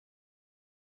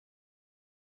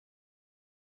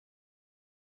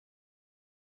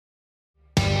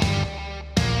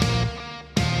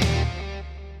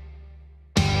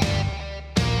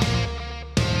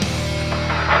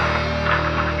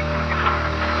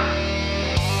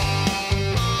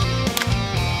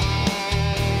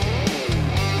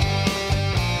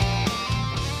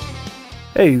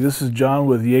Hey, this is John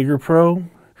with Jager Pro.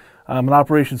 I'm an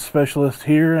operations specialist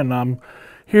here, and I'm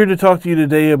here to talk to you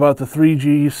today about the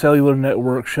 3G cellular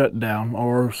network shutdown,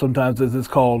 or sometimes as it's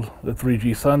called, the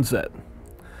 3G sunset.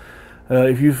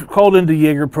 If you've called into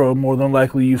Jager Pro, more than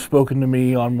likely you've spoken to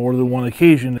me on more than one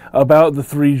occasion about the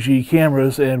 3G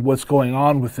cameras and what's going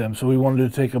on with them, so we wanted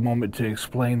to take a moment to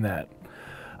explain that.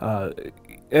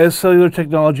 As cellular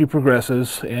technology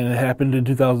progresses, and it happened in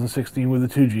 2016 with the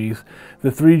 2Gs, the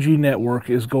 3G network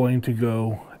is going to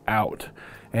go out.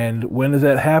 And when is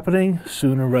that happening?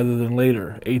 Sooner rather than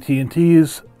later. AT&T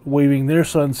is waiving their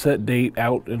sunset date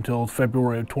out until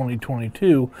February of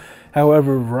 2022.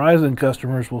 However, Verizon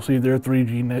customers will see their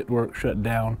 3G network shut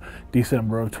down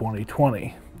December of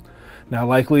 2020. Now,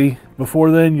 likely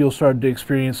before then, you'll start to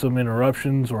experience some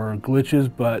interruptions or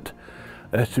glitches, but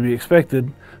that's to be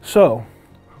expected. So,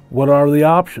 what are the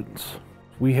options?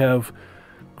 We have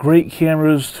great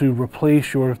cameras to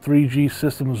replace your 3G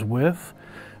systems with.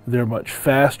 They're much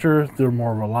faster, they're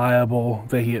more reliable,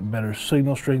 they get better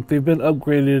signal strength. They've been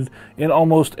upgraded in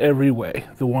almost every way.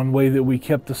 The one way that we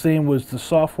kept the same was the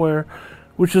software,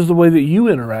 which is the way that you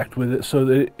interact with it, so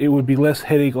that it would be less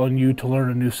headache on you to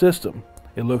learn a new system.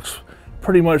 It looks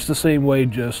pretty much the same way,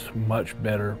 just much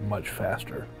better, much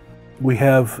faster. We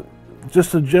have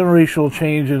just a generational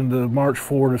change in the march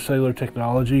forward of cellular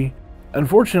technology.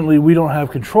 Unfortunately, we don't have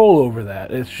control over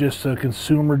that. It's just a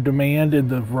consumer demand, and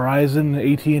the Verizon,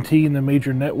 AT&T, and the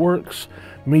major networks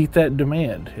meet that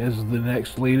demand. As the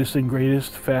next latest and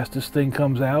greatest, fastest thing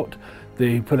comes out,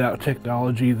 they put out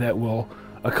technology that will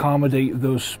accommodate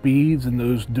those speeds and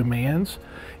those demands,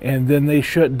 and then they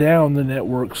shut down the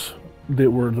networks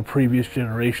that were the previous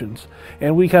generations.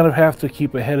 And we kind of have to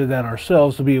keep ahead of that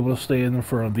ourselves to be able to stay in the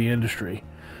front of the industry.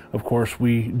 Of course,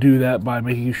 we do that by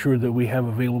making sure that we have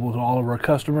available to all of our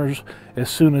customers, as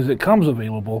soon as it comes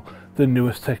available, the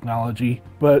newest technology,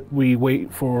 but we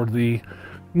wait for the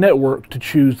network to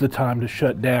choose the time to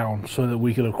shut down so that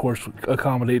we can, of course,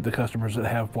 accommodate the customers that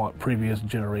have bought previous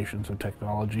generations of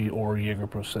technology or Jager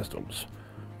Pro systems.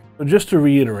 But just to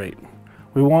reiterate,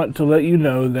 we want to let you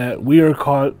know that we are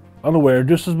caught unaware,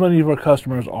 just as many of our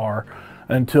customers are,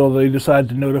 until they decide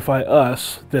to notify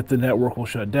us that the network will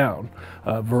shut down.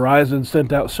 Verizon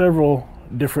sent out several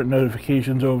different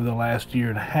notifications over the last year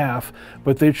and a half,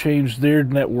 but they've changed their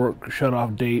network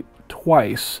shut-off date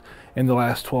twice in the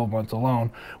last 12 months alone,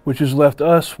 which has left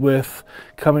us with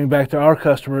coming back to our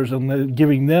customers and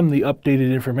giving them the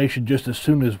updated information just as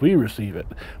soon as we receive it.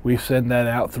 We send that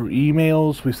out through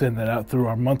emails, we send that out through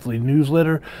our monthly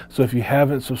newsletter, so if you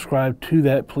haven't subscribed to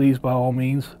that, please, by all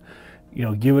means,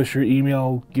 give us your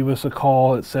email, give us a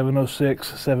call at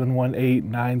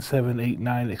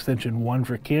 706-718-9789, extension 1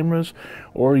 for cameras,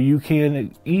 or you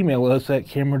can email us at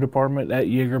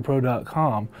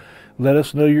cameradepartment@jagerpro.com. Let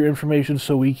us know your information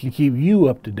so we can keep you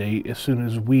up to date as soon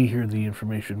as we hear the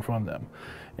information from them.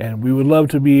 And we would love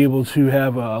to be able to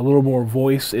have a little more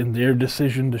voice in their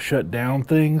decision to shut down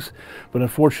things, but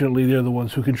unfortunately they're the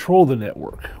ones who control the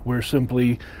network. We're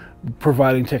simply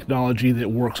providing technology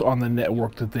that works on the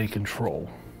network that they control.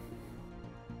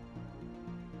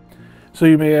 So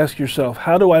you may ask yourself,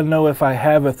 how do I know if I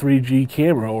have a 3G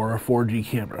camera or a 4G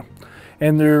camera?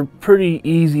 And they're pretty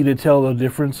easy to tell the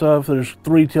difference of. There's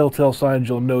 3 telltale signs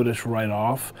you'll notice right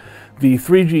off. The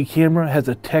 3G camera has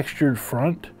a textured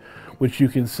front, which you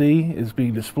can see is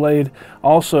being displayed.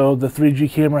 Also, the 3G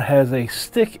camera has a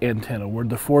stick antenna, where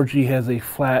the 4G has a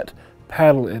flat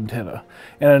paddle antenna.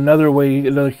 And another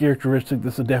characteristic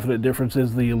that's a definite difference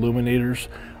is the illuminators.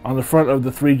 On the front of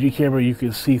the 3G camera, you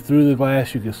can see through the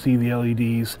glass, you can see the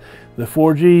LEDs. The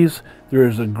 4Gs, there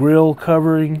is a grill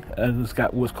covering, and it's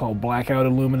got what's called blackout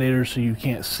illuminators, so you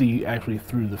can't see actually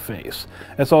through the face.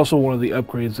 That's also one of the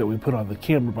upgrades that we put on the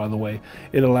camera, by the way.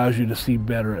 It allows you to see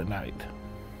better at night.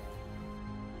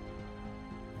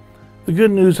 The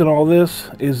good news in all this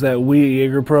is that we at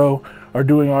Jager Pro are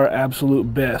doing our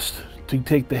absolute best to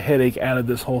take the headache out of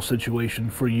this whole situation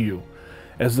for you.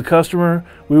 As the customer,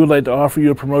 we would like to offer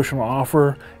you a promotional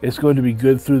offer. It's going to be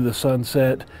good through the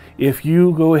sunset. If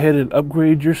you go ahead and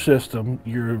upgrade your system,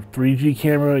 your 3G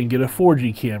camera, and get a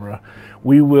 4G camera,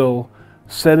 we will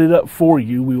set it up for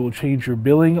you. We will change your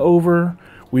billing over.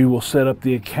 We will set up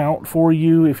the account for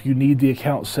you if you need the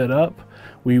account set up.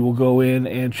 We will go in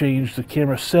and change the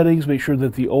camera settings, make sure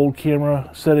that the old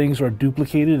camera settings are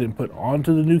duplicated and put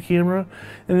onto the new camera.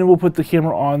 And then we'll put the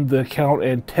camera on the account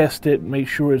and test it, make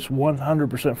sure it's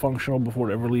 100% functional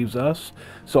before it ever leaves us.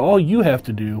 So all you have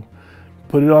to do,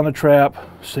 put it on a trap,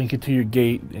 sink it to your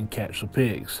gate, and catch the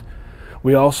pigs.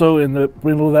 We also, in the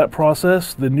middle of that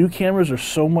process, the new cameras are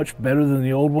so much better than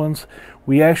the old ones,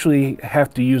 we actually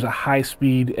have to use a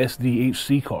high-speed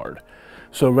SDHC card.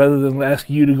 So rather than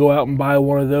asking you to go out and buy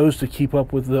one of those to keep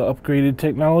up with the upgraded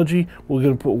technology, we're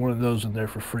going to put one of those in there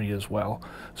for free as well.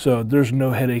 So there's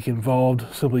no headache involved.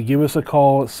 Simply give us a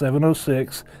call at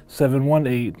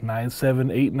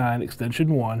 706-718-9789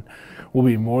 extension 1. We'll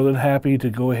be more than happy to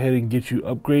go ahead and get you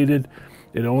upgraded.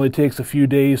 It only takes a few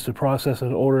days to process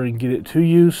an order and get it to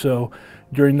you. So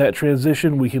during that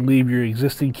transition, we can leave your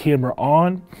existing camera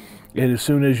on. And as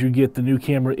soon as you get the new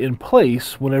camera in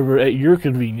place, whenever at your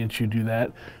convenience you do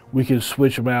that, we can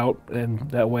switch them out,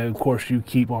 and that way, of course, you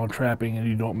keep on trapping and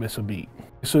you don't miss a beat.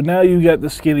 So now you got the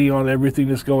skinny on everything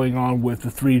that's going on with the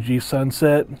 3G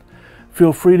sunset.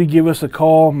 Feel free to give us a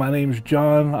call. My name's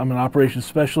John. I'm an operations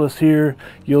specialist here.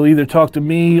 You'll either talk to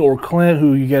me or Clint,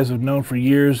 who you guys have known for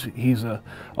years. He's an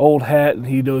old hat and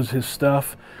he knows his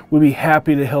stuff. We'll be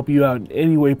happy to help you out in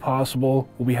any way possible.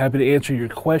 We'll be happy to answer your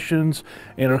questions.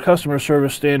 And our customer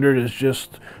service standard is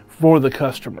just for the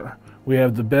customer. We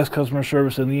have the best customer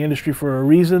service in the industry for a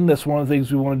reason. That's one of the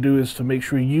things we want to do, is to make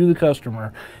sure you, the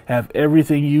customer, have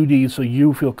everything you need so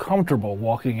you feel comfortable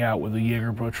walking out with a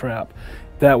Jager Pro trap.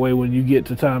 That way, when you get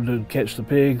to time to catch the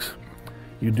pigs,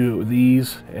 you do it with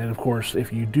ease. And of course,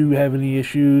 if you do have any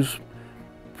issues,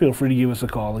 feel free to give us a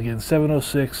call. Again,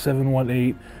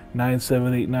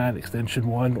 706-718-9789 extension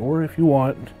 1, or if you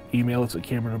want, email us at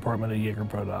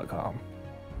cameradepartment@jagerpro.com.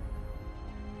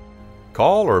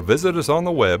 Call or visit us on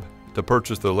the web to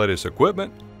purchase the latest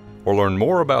equipment or learn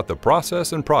more about the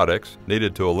process and products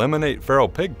needed to eliminate feral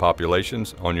pig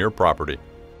populations on your property.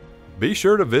 Be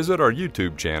sure to visit our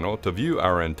YouTube channel to view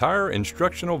our entire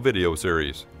instructional video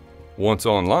series. Once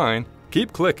online,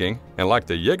 keep clicking and like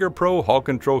the Jager Pro Hog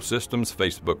Control Systems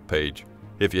Facebook page.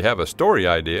 If you have a story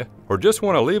idea or just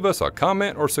want to leave us a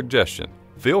comment or suggestion,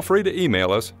 feel free to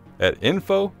email us at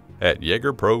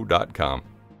info@jagerpro.com.